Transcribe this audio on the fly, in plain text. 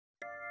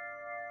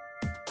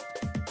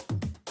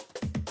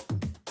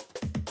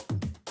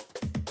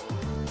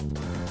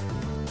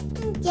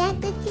on, Jack.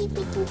 Let's see if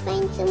we can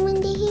find someone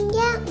to hang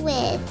out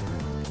with.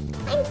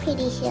 I'm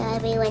pretty sure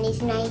everyone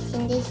is nice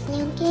in this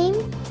new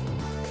game.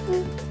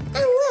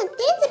 Oh, look,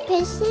 there's a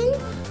person.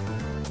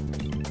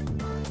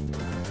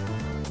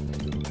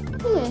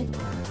 Come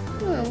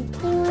on,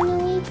 they run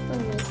away from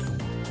me.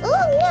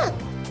 Oh, look,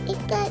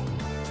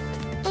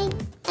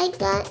 I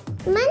got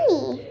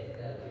money.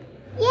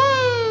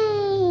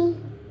 Yay!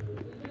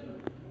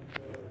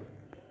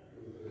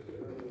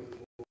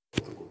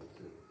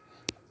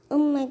 Oh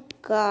my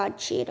god,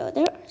 Cheeto.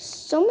 There are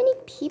so many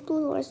people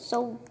who are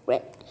so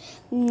rich.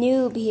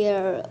 Noob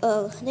here.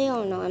 Ugh, they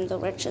all know I'm the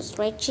richest,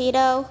 right,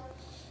 Cheeto?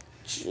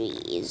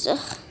 Jeez.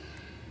 It's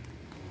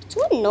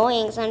so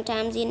annoying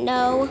sometimes, you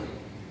know.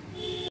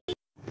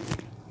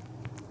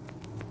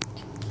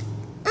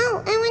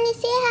 Oh, I want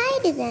to say hi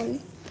to them.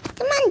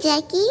 Come on,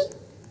 Jackie.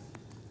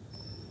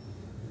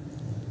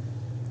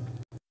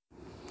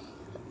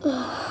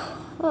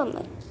 Oh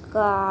my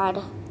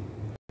god.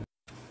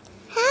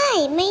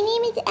 Hi, my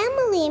name is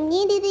Emily. I'm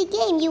new to the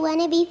game. You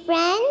want to be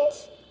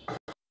friends?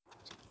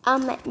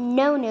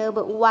 No, no,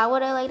 but why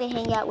would I like to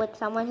hang out with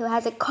someone who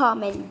has a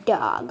common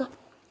dog?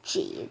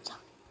 Jeez.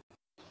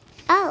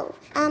 Oh,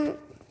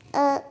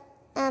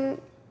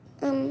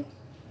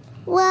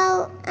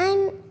 well,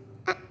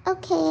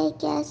 okay, I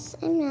guess.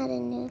 I'm not a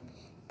noob.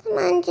 Come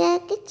on,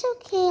 Jack, it's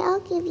okay. I'll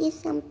give you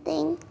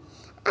something.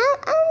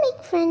 I'll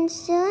make friends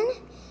soon.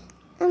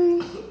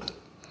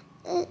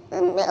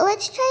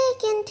 Let's try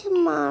again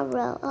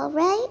tomorrow,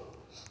 alright?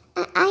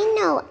 I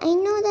know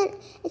that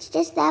it's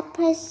just that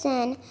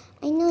person.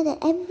 I know that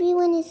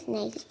everyone is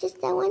nice. It's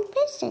just that one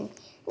person.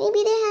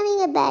 Maybe they're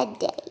having a bad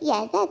day.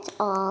 Yeah, that's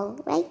all.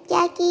 Right,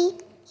 Jackie?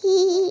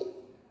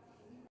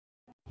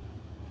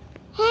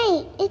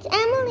 Hey, it's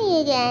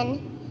Emily again.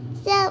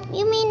 So,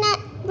 you may not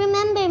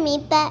remember me,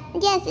 but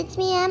yes, it's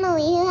me,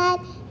 Emily, who had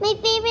my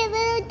favorite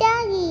little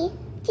doggy,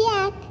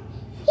 Jack.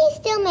 He's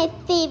still my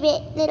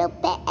favorite little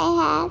pet I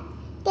have,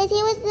 because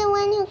he was the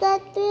one who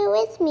got through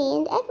with me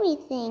and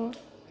everything.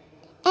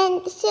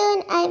 And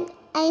soon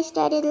I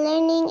started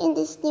learning in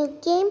this new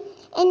game,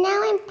 and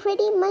now I'm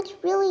pretty much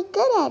really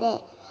good at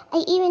it.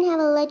 I even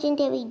have a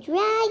legendary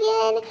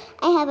dragon,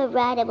 I have a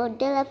rideable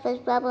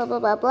Dillafish, blah blah blah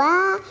blah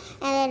blah,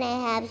 and then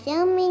I have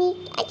so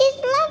many, I just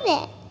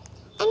love it.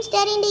 I'm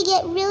starting to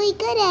get really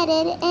good at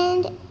it,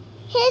 and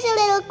here's a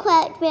little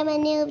quote from a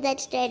noob that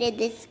started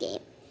this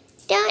game.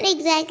 Don't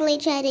exactly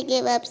try to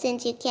give up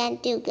since you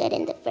can't do good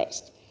in the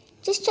first.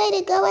 Just try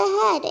to go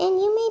ahead and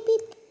you may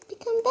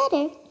become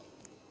better.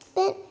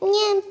 But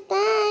yeah,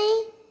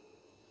 bye.